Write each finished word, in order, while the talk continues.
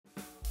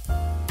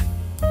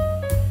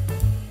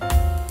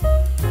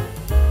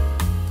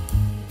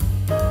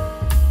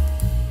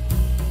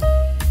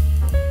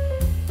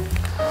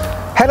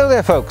Hello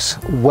there folks,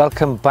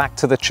 welcome back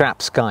to the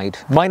Chaps Guide.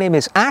 My name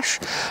is Ash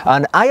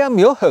and I am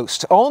your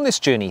host on this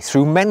journey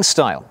through men's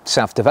style,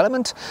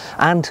 self-development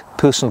and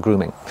personal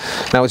grooming.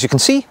 Now as you can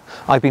see,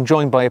 I've been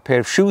joined by a pair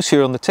of shoes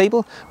here on the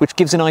table, which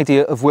gives an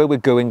idea of where we're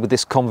going with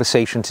this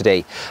conversation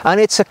today.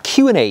 And it's a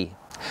Q&A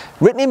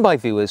written in by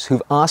viewers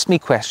who've asked me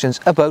questions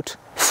about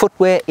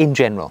footwear in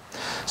general.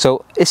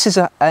 So this is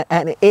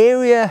an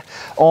area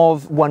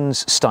of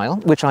one's style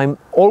which I'm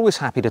always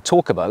happy to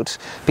talk about,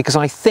 because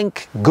I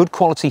think good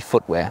quality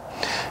footwear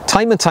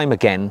time and time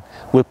again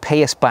will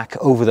pay us back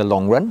over the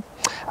long run,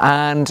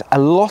 and a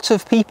lot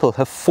of people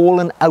have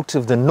fallen out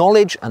of the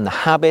knowledge and the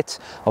habit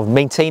of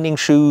maintaining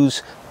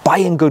shoes,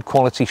 buying good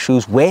quality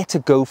shoes, where to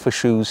go for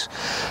shoes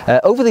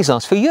over these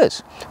last few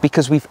years,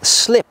 because we've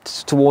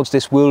slipped towards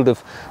this world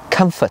of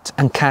comfort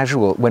and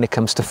casual when it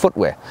comes to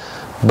footwear.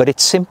 But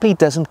it simply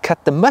doesn't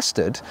cut the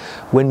mustard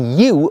when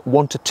you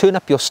want to turn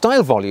up your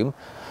style volume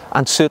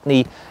and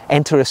certainly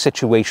enter a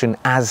situation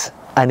as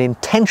an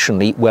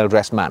intentionally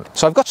well-dressed man.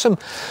 So I've got some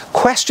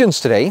questions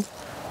today.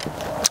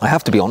 I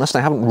have to be honest,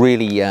 I haven't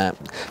really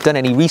done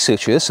any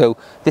research here, so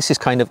this is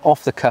kind of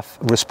off-the-cuff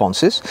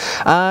responses.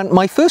 And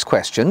my first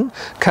question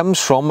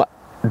comes from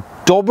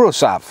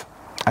Dobrosav.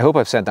 I hope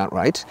I've said that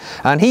right.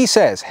 And he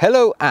says,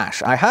 "Hello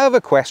Ash, I have a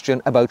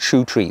question about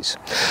shoe trees.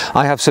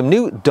 I have some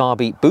new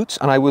Derby boots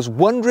and I was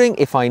wondering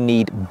if I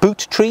need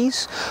boot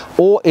trees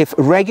or if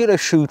regular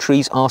shoe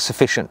trees are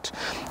sufficient.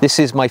 This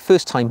is my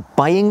first time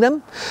buying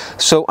them,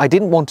 so I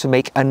didn't want to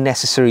make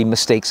unnecessary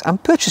mistakes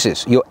and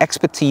purchases. Your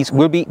expertise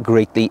will be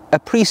greatly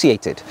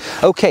appreciated."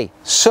 Okay,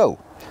 so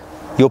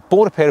you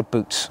bought a pair of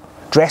boots,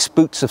 dress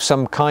boots of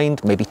some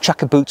kind, maybe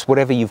chukka boots,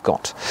 whatever you've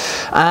got.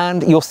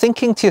 And you're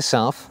thinking to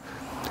yourself,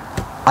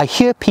 I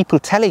hear people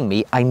telling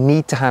me I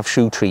need to have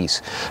shoe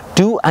trees.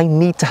 Do I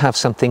need to have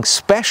something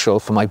special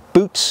for my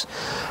boots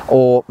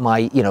or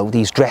my,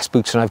 these dress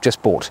boots that I've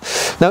just bought?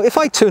 Now, if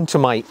I turn to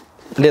my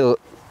little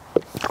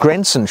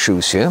Grenson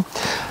shoes here,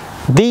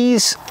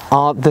 these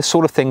are the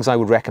sort of things I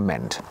would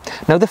recommend.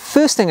 Now, the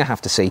first thing I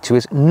have to say to you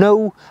is,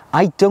 no,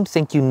 I don't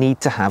think you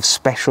need to have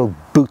special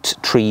boot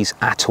trees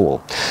at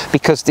all,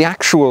 because the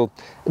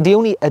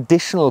only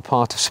additional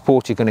part of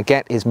support you're going to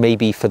get is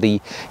maybe for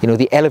the,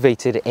 the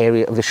elevated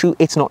area of the shoe.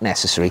 It's not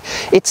necessary.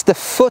 It's the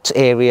foot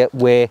area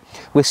where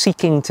we're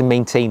seeking to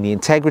maintain the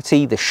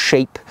integrity, the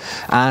shape,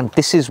 and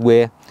this is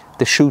where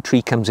the shoe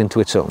tree comes into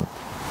its own.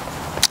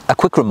 A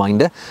quick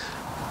reminder,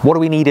 what do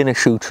we need in a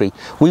shoe tree?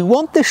 We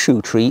want the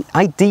shoe tree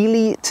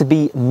ideally to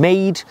be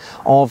made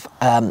of,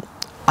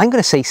 I'm going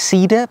to say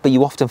cedar, but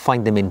you often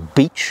find them in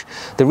beech.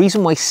 The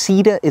reason why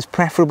cedar is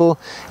preferable,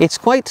 it's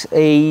quite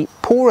a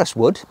porous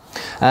wood,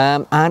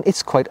 and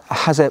it's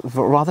has a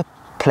rather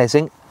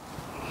pleasant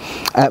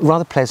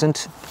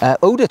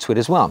odor to it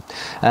as well.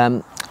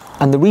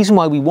 And the reason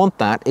why we want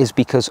that is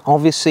because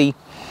obviously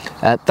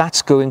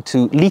that's going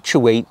to leach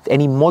away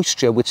any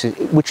moisture which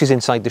is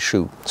inside the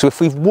shoe. So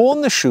if we've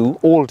worn the shoe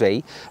all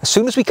day, as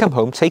soon as we come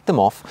home, take them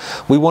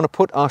off, we want to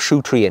put our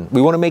shoe tree in.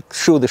 We want to make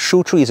sure the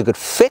shoe tree is a good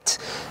fit.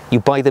 You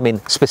buy them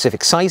in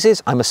specific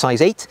sizes. I'm a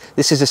size 8.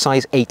 This is a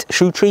size 8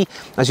 shoe tree.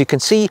 As you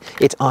can see,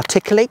 it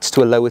articulates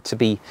to allow it to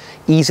be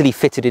easily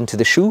fitted into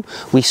the shoe.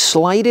 We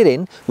slide it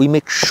in, we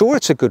make sure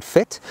it's a good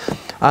fit,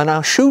 and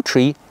our shoe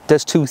tree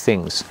does two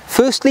things.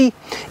 Firstly,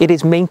 it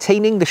is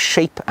maintaining the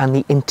shape and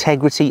the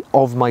integrity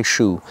of my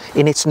shoe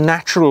in its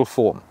natural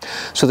form.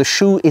 So the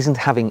shoe isn't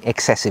having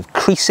excessive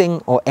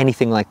creasing or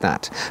anything like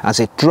that.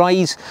 As it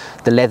dries,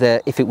 the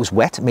leather, if it was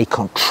wet, may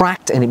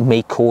contract and it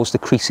may cause the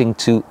creasing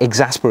to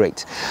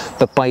exasperate.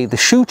 But by the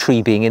shoe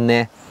tree being in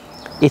there,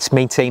 it's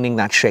maintaining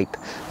that shape.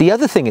 The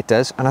other thing it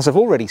does, and as I've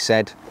already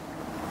said,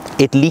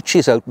 it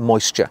leaches out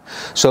moisture.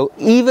 So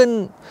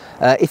even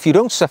if you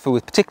don't suffer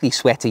with particularly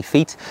sweaty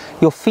feet,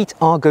 your feet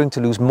are going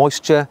to lose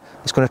moisture.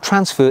 It's going to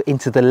transfer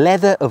into the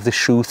leather of the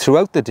shoe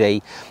throughout the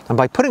day, and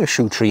by putting a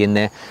shoe tree in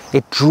there,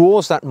 it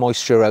draws that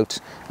moisture out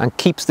and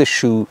keeps the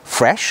shoe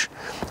fresh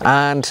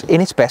and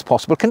in its best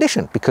possible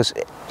condition. Because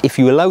if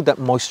you allow that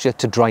moisture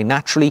to dry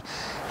naturally,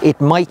 it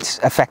might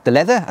affect the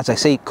leather, as I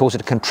say, cause it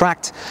to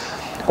contract,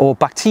 or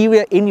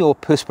bacteria in your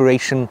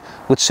perspiration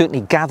would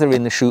certainly gather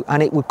in the shoe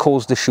and it would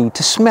cause the shoe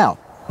to smell,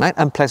 right?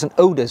 Unpleasant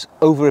odors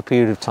over a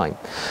period of time.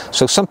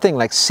 So something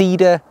like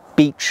cedar,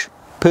 beech,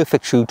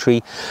 perfect shoe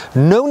tree.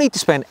 No need to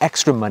spend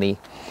extra money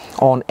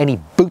on any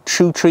boot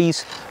shoe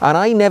trees, and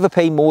I never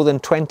pay more than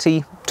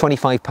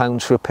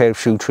 £20–25 for a pair of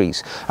shoe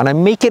trees, and I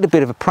make it a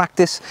bit of a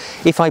practice.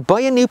 If I buy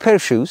a new pair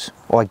of shoes,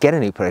 or I get a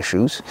new pair of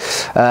shoes,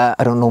 I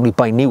don't normally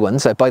buy new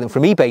ones, I buy them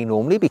from eBay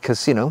normally,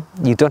 because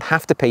you don't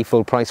have to pay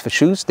full price for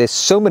shoes. There's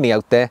so many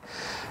out there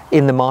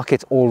in the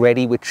market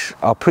already which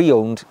are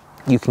pre-owned.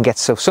 You can get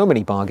so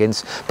many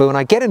bargains. But when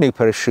I get a new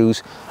pair of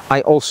shoes,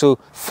 I also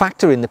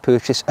factor in the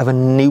purchase of a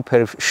new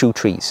pair of shoe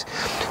trees.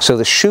 So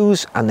the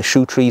shoes and the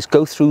shoe trees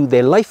go through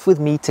their life with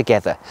me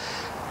together,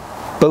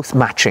 both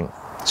matching.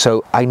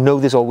 So I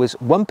know there's always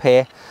one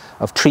pair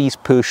of trees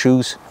per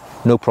shoes,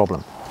 no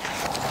problem.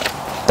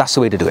 That's the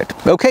way to do it.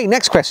 Okay,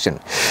 next question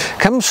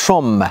comes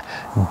from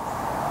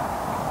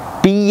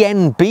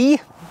BNB.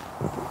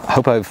 I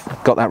hope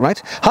I've got that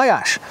right. Hi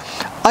Ash,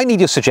 I need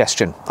your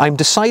suggestion. I'm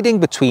deciding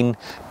between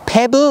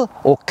pebble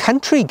or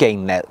country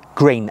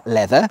grain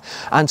leather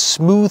and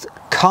smooth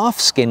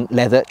calfskin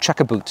leather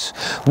chukka boots.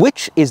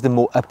 Which is the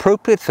more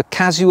appropriate for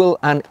casual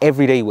and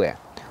everyday wear?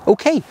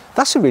 Okay,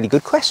 that's a really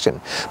good question,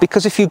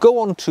 because if you go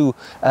onto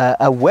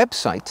a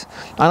website,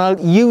 and I'll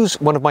use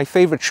one of my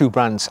favorite shoe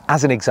brands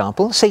as an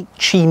example, say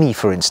Chini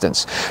for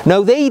instance.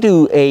 Now they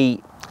do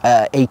a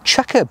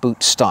chukka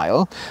boot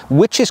style,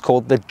 which is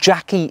called the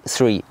Jackie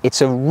 3.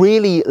 It's a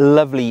really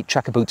lovely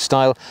chukka boot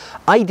style,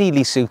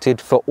 ideally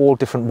suited for all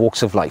different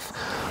walks of life.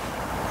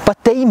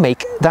 But they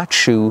make that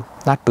shoe,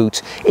 that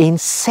boot, in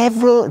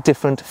several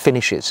different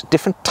finishes,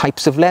 different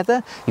types of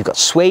leather. You've got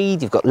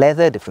suede, you've got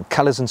leather, different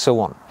colours and so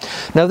on.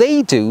 Now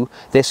they do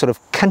their sort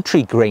of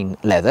country grain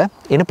leather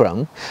in a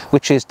brown,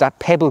 which is that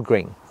pebble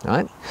grain,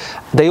 right?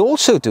 They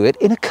also do it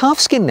in a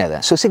calfskin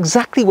leather. So it's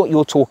exactly what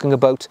you're talking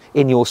about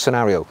in your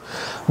scenario.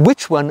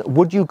 Which one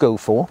would you go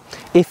for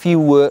if you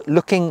were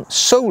looking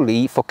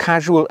solely for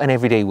casual and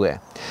everyday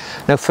wear?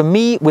 Now for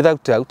me,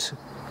 without doubt,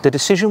 the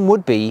decision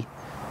would be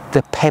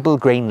the pebble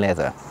grain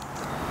leather,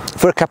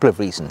 for a couple of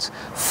reasons.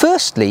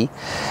 Firstly,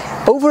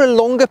 over a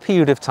longer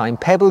period of time,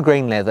 pebble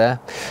grain leather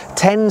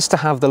tends to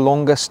have the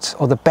longest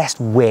or the best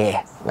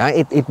wear.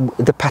 Right?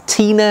 The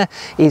patina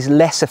is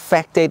less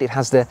affected.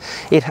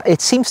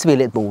 It seems to be a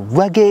little more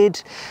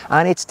rugged,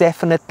 and it's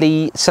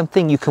definitely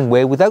something you can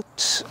wear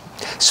without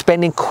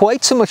spending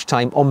quite so much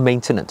time on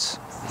maintenance.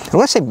 And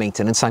when I say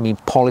maintenance, I mean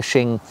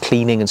polishing,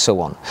 cleaning and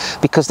so on,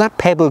 because that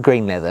pebble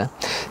grain leather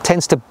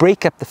tends to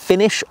break up the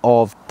finish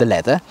of the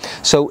leather,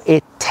 so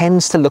it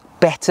tends to look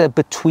better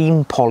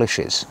between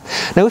polishes.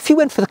 Now if you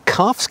went for the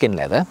calfskin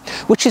leather,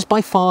 which is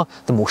by far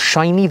the more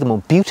shiny, the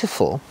more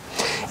beautiful,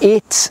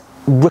 it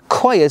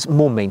requires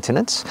more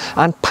maintenance,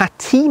 and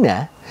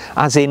patina,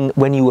 as in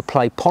when you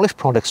apply polished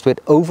products to it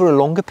over a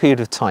longer period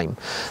of time,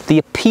 the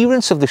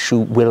appearance of the shoe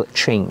will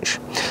change.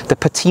 The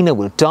patina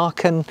will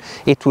darken,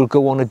 it will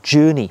go on a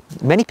journey.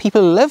 Many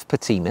people love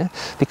patina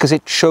because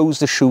it shows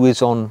the shoe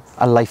is on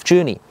a life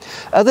journey.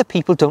 Other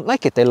people don't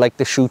like it, they like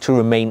the shoe to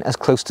remain as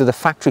close to the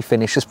factory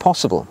finish as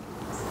possible.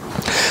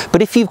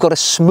 But if you've got a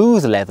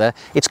smooth leather,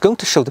 it's going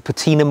to show the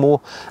patina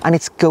more, and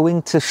it's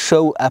going to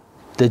show up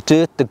the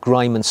dirt, the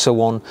grime and so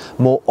on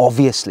more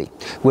obviously,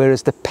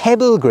 whereas the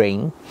pebble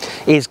grain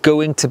is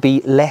going to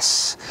be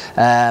less,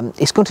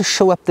 it's going to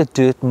show up the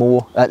dirt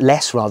more,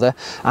 less rather,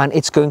 and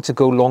it's going to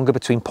go longer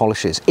between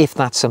polishes if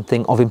that's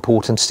something of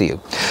importance to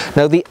you.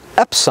 Now the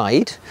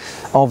upside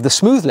of the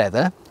smooth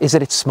leather is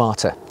that it's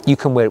smarter. You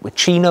can wear it with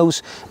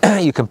chinos,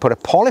 you can put a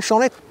polish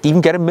on it,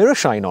 even get a mirror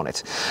shine on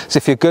it. So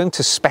if you're going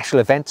to special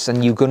events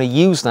and you're going to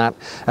use that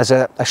as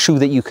a shoe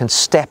that you can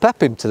step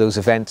up into those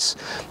events,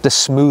 the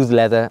smooth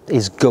leather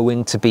is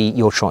going to be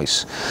your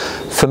choice.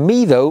 For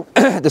me though,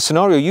 the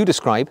scenario you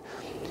describe,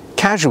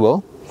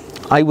 casual,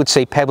 I would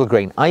say pebble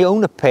grain. I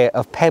own a pair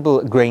of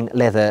pebble grain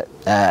leather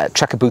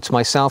chukka boots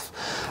myself,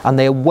 and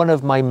they are one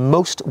of my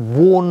most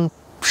worn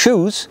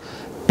shoes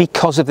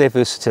because of their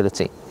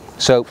versatility.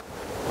 So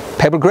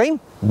pebble grain,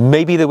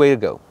 maybe the way to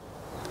go.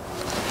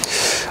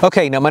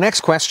 Okay, now my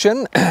next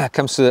question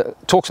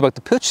talks about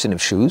the purchasing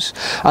of shoes,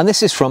 and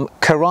this is from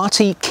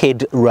Karate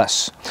Kid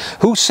Russ,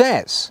 who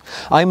says,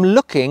 I'm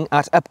looking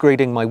at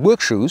upgrading my work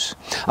shoes.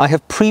 I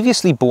have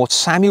previously bought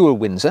Samuel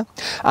Windsor,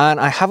 and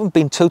I haven't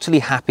been totally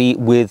happy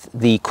with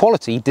the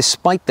quality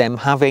despite them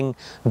having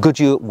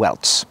Goodyear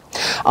welts.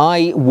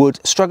 I would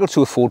struggle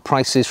to afford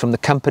prices from the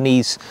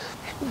companies,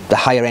 the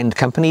higher end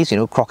companies, you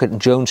know, Crockett &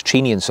 Jones,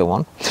 Chini and so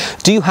on.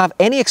 Do you have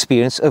any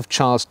experience of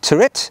Charles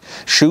Tyrwhitt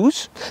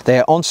shoes? They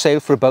are on sale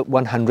for about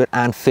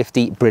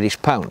 150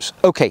 British pounds.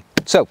 Okay,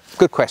 so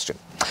good question.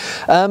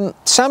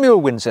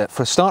 Samuel Windsor,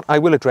 for a start, I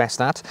will address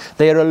that.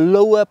 They are a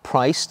lower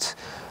priced,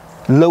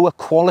 lower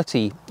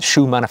quality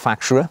shoe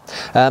manufacturer.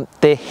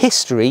 Their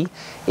history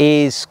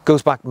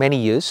goes back many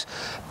years,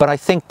 but I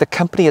think the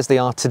company as they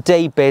are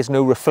today bears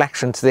no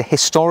reflection to the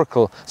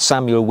historical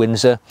Samuel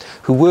Windsor,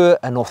 who were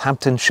a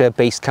Northamptonshire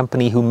based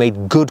company who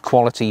made good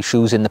quality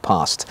shoes in the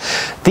past.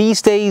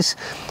 These days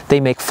they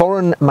make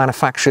foreign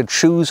manufactured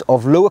shoes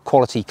of lower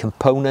quality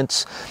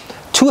components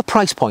to a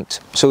price point.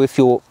 So if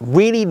you're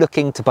really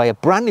looking to buy a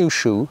brand new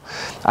shoe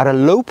at a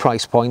low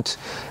price point,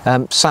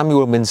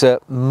 Samuel Windsor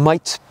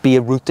might be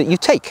a route that you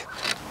take.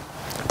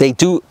 They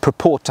do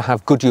purport to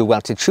have Goodyear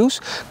welted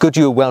shoes.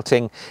 Goodyear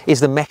welting is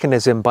the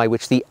mechanism by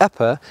which the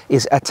upper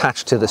is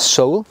attached to the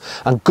sole,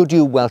 and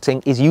Goodyear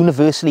welting is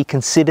universally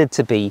considered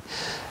to be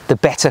the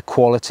better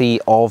quality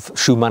of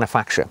shoe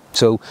manufacture.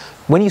 So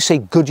when you say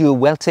Goodyear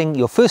welting,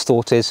 your first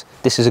thought is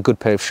this is a good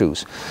pair of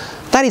shoes.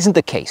 That isn't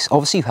the case.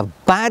 Obviously you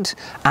have bad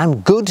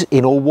and good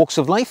in all walks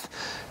of life.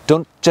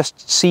 Don't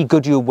just see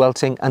Goodyear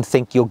welting and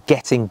think you're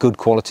getting good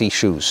quality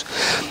shoes.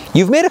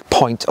 You've made a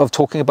point of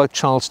talking about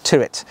Charles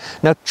Tyrwhitt.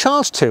 Now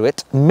Charles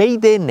Tyrwhitt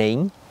made their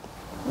name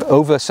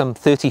over some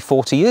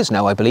 30-40 years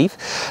now, I believe,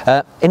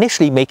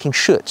 initially making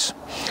shirts.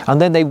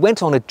 And then they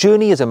went on a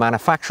journey as a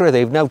manufacturer.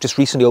 They've now just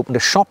recently opened a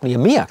shop near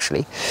me,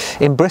 actually,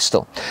 in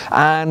Bristol.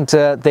 And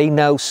they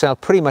now sell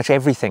pretty much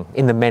everything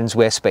in the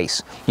menswear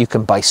space. You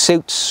can buy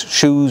suits,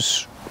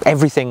 shoes,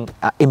 everything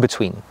in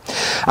between.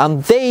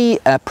 And they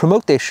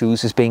promote their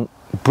shoes as being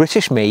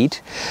British made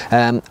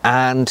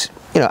and,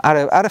 you know,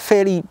 at a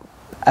fairly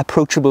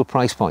approachable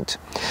price point.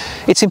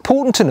 It's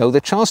important to know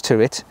that Charles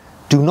Tyrwhitt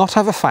do not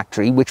have a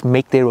factory which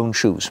make their own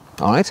shoes,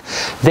 all right?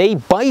 They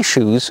buy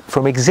shoes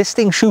from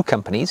existing shoe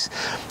companies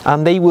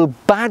and they will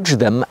badge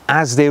them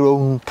as their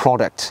own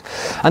product.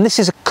 And this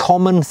is a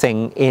common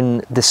thing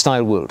in the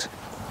style world.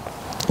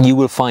 You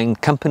will find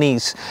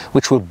companies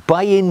which will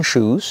buy in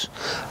shoes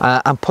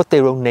and put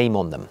their own name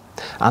on them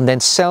and then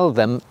sell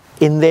them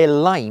in their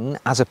line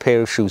as a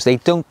pair of shoes. They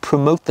don't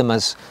promote them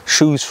as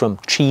shoes from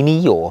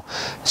Cheney or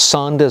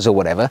Sanders or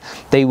whatever.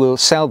 They will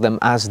sell them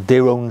as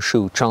their own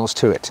shoe, Charles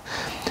Tyrwhitt.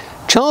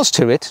 Charles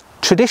Tyrwhitt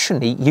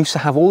traditionally used to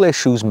have all their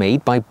shoes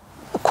made by a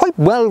quite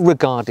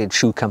well-regarded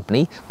shoe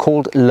company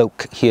called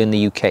Loake here in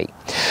the UK.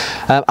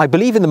 I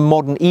believe in the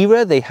modern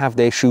era they have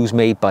their shoes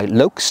made by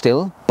Loake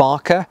still,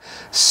 Barker,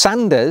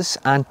 Sanders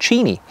and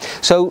Cheney.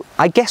 So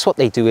I guess what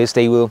they do is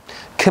they will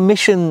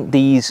commission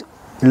these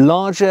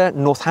larger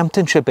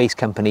Northamptonshire-based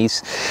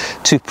companies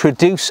to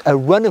produce a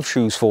run of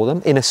shoes for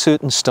them in a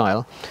certain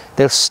style.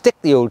 They'll stick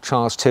the old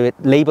Charles Tyrwhitt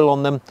label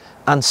on them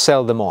and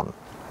sell them on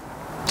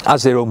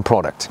as their own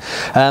product.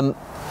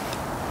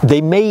 They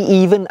may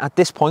even, at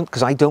this point,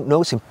 because I don't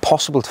know, it's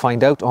impossible to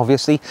find out,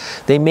 obviously,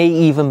 they may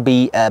even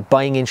be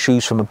buying in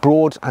shoes from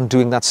abroad and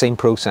doing that same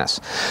process.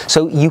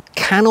 So you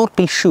cannot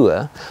be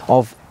sure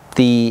of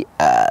the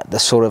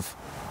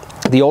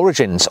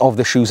origins of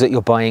the shoes that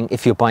you're buying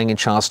if you're buying in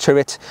Charles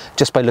Tyrwhitt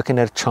just by looking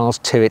at a Charles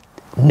Tyrwhitt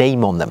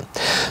name on them.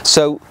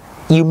 So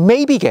you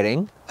may be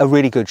getting a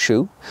really good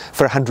shoe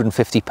for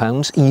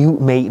 £150, you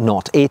may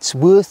not. It's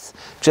worth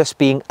just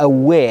being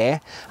aware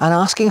and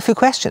asking a few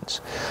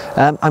questions.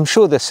 I'm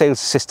sure the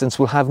sales assistants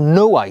will have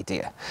no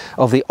idea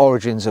of the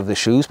origins of the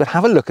shoes, but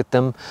have a look at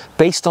them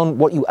based on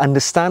what you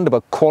understand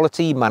about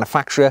quality,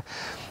 manufacturer,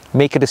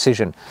 make a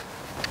decision.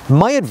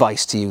 My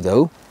advice to you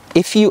though,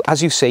 if you,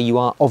 as you say, you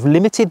are of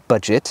limited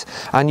budget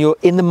and you're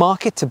in the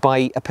market to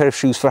buy a pair of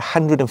shoes for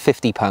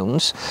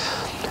 £150,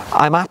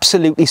 I'm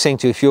absolutely saying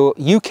to you, if you're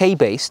UK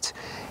based,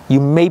 you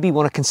maybe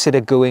want to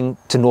consider going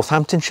to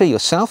Northamptonshire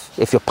yourself,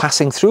 if you're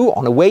passing through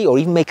on a way, or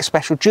even make a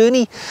special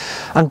journey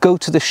and go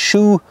to the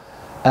shoe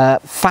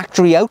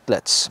factory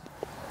outlets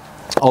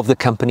of the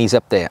companies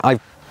up there.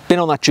 I've been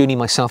on that journey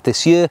myself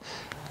this year.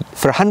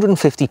 For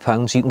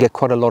 £150, you can get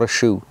quite a lot of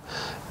shoe.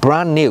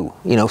 Brand new,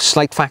 you know,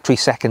 slight factory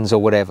seconds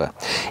or whatever.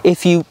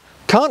 If you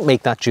can't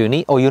make that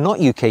journey or you're not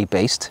UK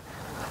based,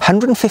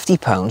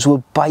 £150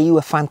 will buy you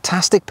a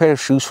fantastic pair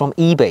of shoes from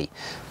eBay,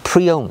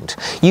 pre-owned.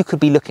 You could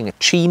be looking at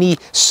Cheney,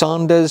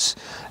 Sanders,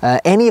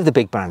 any of the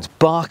big brands,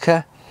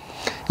 Barker.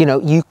 You know,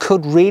 you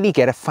could really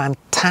get a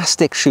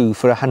fantastic shoe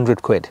for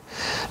 £100,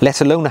 let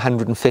alone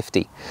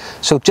 150.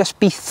 So just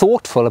be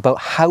thoughtful about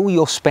how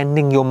you're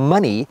spending your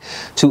money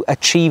to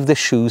achieve the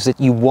shoes that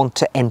you want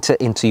to enter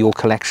into your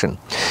collection.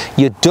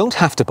 You don't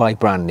have to buy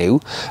brand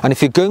new, and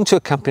if you're going to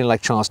a company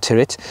like Charles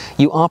Tyrwhitt,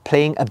 you are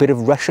playing a bit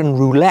of Russian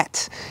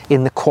roulette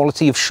in the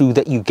quality of shoe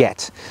that you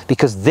get,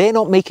 because they're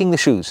not making the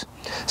shoes.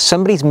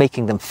 Somebody's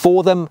making them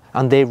for them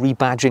and they're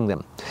rebadging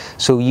them.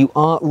 So you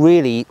are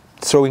really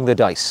throwing the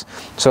dice.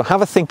 So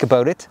have a think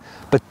about it,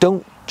 but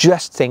don't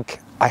just think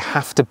I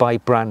have to buy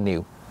brand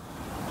new.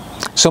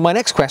 So my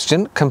next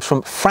question comes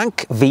from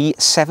Frank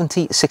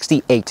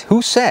V7068,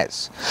 who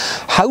says,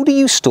 how do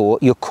you store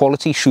your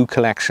quality shoe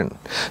collection?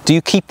 Do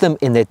you keep them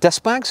in their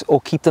dust bags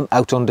or keep them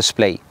out on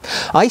display?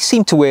 I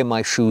seem to wear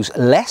my shoes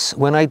less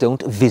when I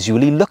don't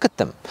visually look at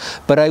them,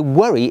 but I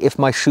worry if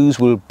my shoes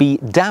will be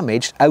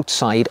damaged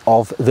outside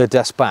of the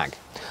dust bag.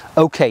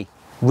 Okay.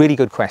 Really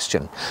good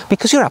question,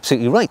 because you're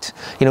absolutely right.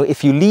 You know,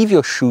 if you leave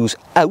your shoes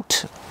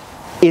out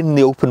in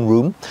the open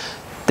room,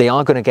 they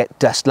are going to get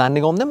dust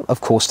landing on them.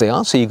 Of course they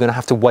are. So you're going to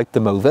have to wipe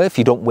them over if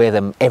you don't wear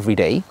them every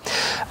day.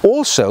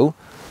 Also,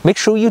 make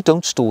sure you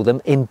don't store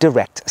them in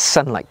direct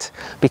sunlight,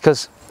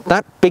 because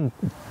that big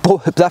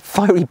that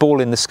fiery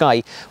ball in the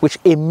sky, which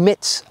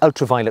emits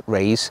ultraviolet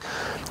rays,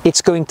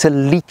 it's going to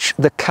leach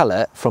the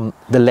colour from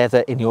the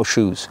leather in your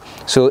shoes.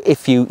 So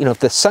if if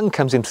the sun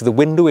comes into the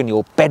window in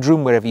your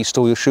bedroom, wherever you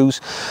store your shoes,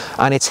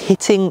 and it's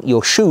hitting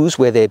your shoes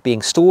where they're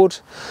being stored,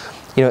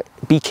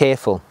 be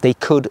careful. They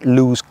could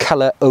lose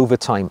colour over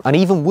time. And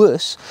even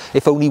worse,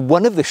 if only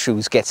one of the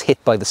shoes gets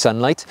hit by the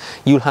sunlight,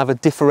 you'll have a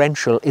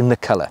differential in the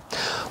colour.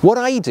 What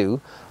I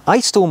do, I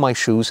store my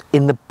shoes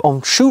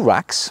on shoe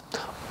racks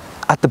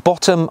at the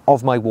bottom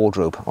of my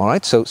wardrobe, all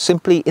right? So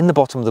simply in the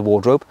bottom of the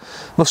wardrobe.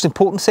 Most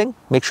important thing,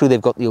 make sure they've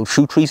got the old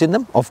shoe trees in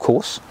them, of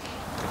course.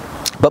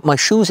 But my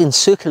shoes in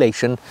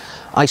circulation,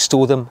 I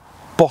store them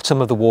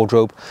bottom of the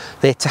wardrobe.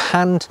 They're to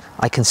hand,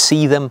 I can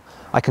see them,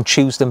 I can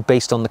choose them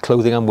based on the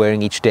clothing I'm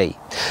wearing each day.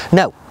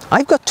 Now,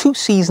 I've got two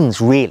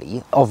seasons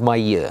really of my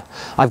year.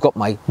 I've got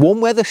my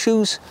warm weather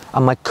shoes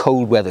and my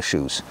cold weather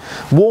shoes.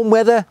 Warm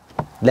weather,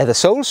 leather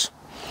soles,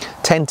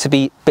 tend to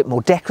be a bit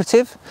more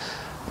decorative,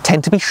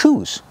 tend to be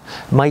shoes.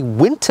 My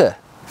winter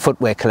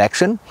footwear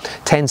collection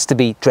tends to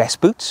be dress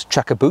boots,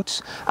 chukka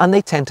boots, and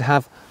they tend to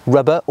have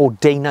rubber or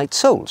day-night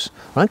soles,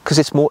 right? Because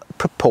it's more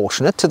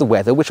proportionate to the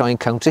weather which I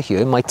encounter here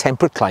in my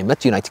temperate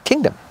climate, United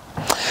Kingdom.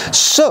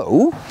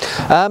 So,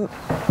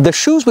 the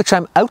shoes which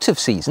I'm out of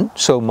season,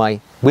 so my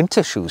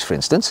winter shoes for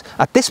instance,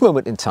 at this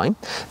moment in time,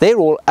 they're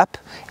all up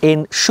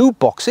in shoe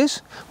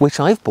boxes which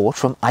I've bought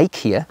from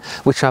IKEA,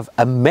 which have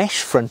a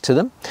mesh front to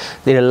them.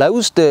 It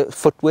allows the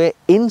footwear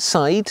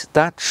inside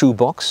that shoe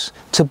box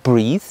to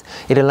breathe.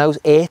 It allows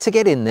air to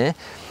get in there,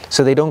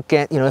 so they don't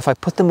get, if I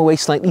put them away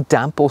slightly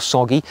damp or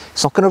soggy,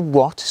 it's not going to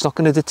rot, it's not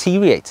going to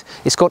deteriorate.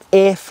 It's got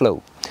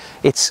airflow.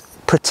 It's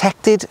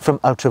protected from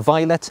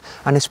ultraviolet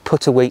and is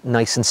put away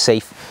nice and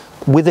safe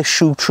with a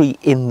shoe tree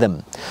in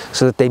them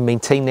so that they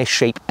maintain their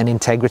shape and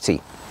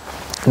integrity.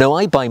 Now,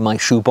 I buy my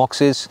shoe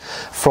boxes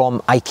from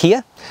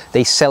IKEA.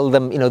 They sell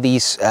them,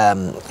 these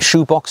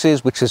shoe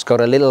boxes which has got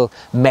a little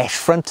mesh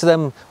front to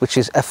them, which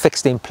is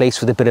affixed in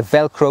place with a bit of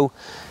Velcro.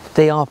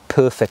 They are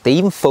perfect. They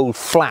even fold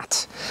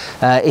flat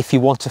if you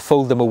want to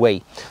fold them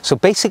away. So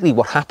basically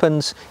what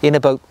happens in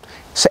about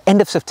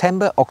end of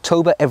September,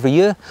 October every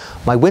year,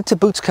 my winter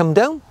boots come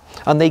down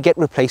and they get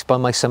replaced by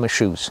my summer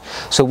shoes.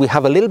 So we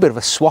have a little bit of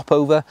a swap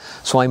over,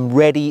 so I'm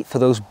ready for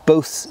those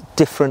both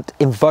different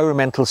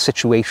environmental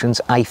situations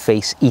I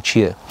face each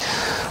year.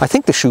 I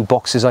think the shoe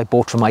boxes I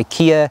bought from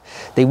IKEA,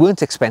 they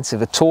weren't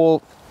expensive at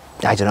all.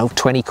 I don't know,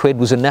 20 quid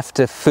was enough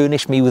to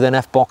furnish me with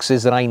enough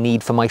boxes that I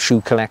need for my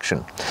shoe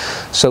collection.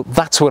 So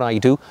that's what I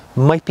do.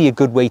 Might be a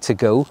good way to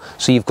go.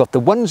 So you've got the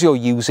ones you're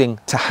using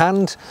to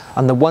hand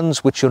and the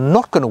ones which you're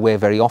not going to wear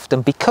very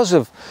often because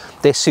of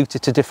they're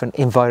suited to different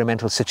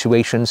environmental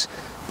situations.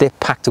 They're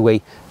packed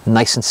away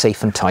nice and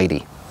safe and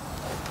tidy.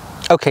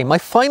 Okay, my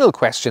final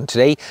question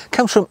today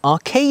comes from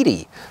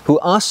Arcady, who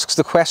asks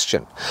the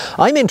question,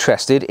 I'm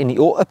interested in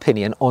your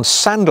opinion on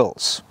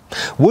sandals.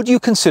 Would you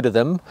consider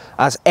them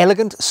as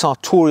elegant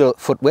sartorial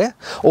footwear,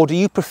 or do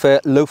you prefer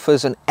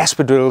loafers and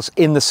espadrilles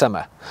in the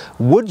summer?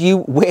 Would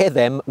you wear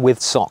them with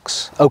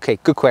socks? Okay,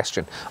 good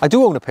question. I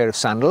do own a pair of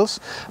sandals,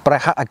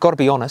 but I've got to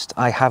be honest,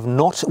 I have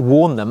not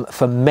worn them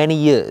for many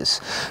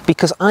years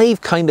because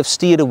I've kind of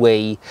steered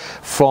away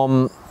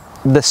from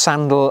the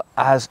sandal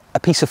as a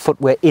piece of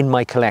footwear in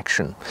my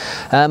collection.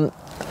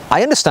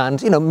 I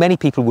understand, many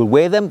people will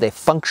wear them. They're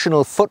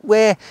functional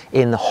footwear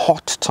in the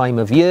hot time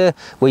of year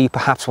where you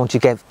perhaps want to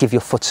give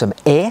your foot some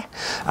air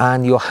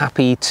and you're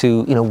happy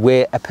to,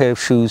 wear a pair of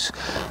shoes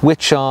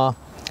which are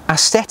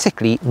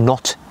aesthetically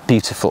not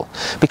beautiful.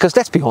 Because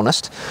let's be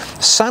honest,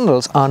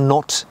 sandals are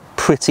not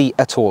pretty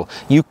at all.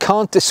 You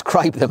can't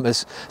describe them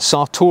as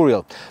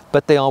sartorial,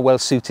 but they are well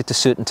suited to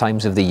certain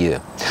times of the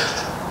year.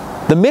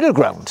 The middle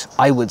ground,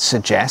 I would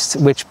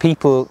suggest, which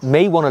people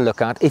may want to look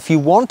at if you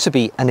want to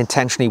be an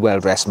intentionally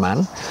well-dressed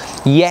man,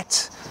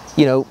 yet,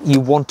 you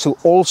want to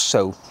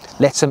also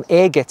let some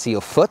air get to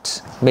your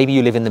foot. Maybe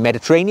you live in the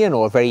Mediterranean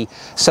or a very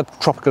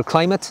subtropical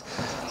climate.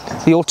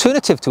 The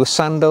alternative to a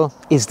sandal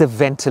is the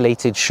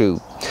ventilated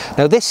shoe.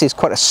 Now, this is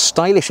quite a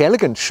stylish,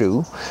 elegant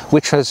shoe,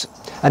 which has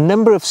a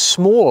number of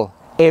small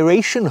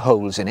aeration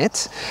holes in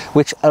it,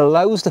 which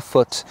allows the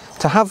foot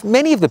to have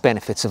many of the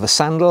benefits of a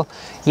sandal,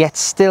 yet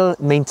still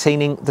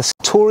maintaining the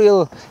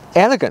sartorial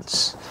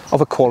elegance of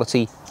a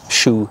quality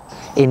shoe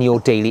in your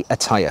daily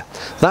attire.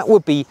 That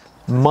would be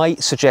my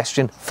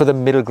suggestion for the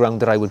middle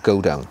ground that I would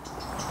go down,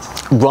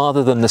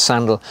 rather than the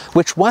sandal,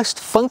 which whilst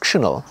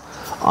functional,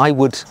 I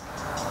would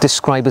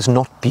describe as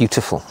not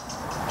beautiful.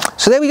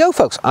 So there we go,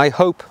 folks. I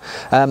hope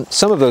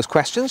some of those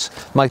questions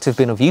might have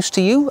been of use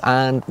to you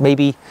and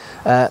maybe,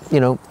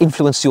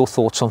 influenced your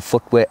thoughts on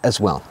footwear as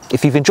well.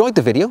 If you've enjoyed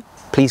the video,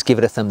 please give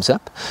it a thumbs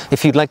up.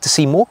 If you'd like to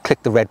see more,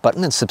 click the red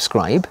button and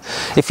subscribe.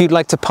 If you'd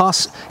like to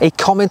pass a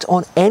comment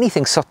on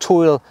anything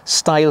sartorial,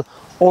 style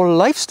or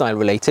lifestyle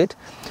related,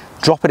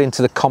 drop it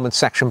into the comment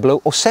section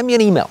below or send me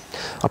an email.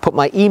 I'll put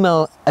my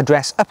email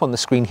address up on the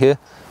screen here.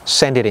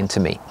 Send it in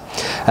to me.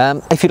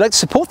 If you'd like to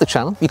support the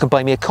channel, you can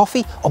buy me a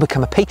coffee or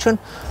become a patron.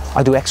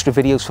 I do extra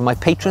videos for my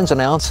patrons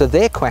and I answer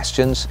their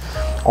questions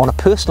on a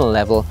personal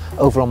level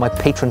over on my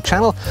Patreon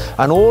channel,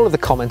 and all of the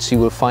comments you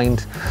will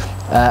find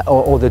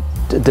or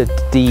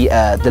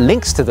the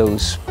links to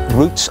those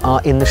routes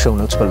are in the show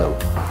notes below.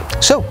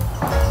 So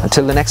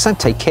until the next time,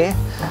 take care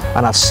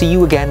and I'll see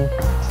you again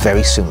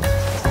very soon.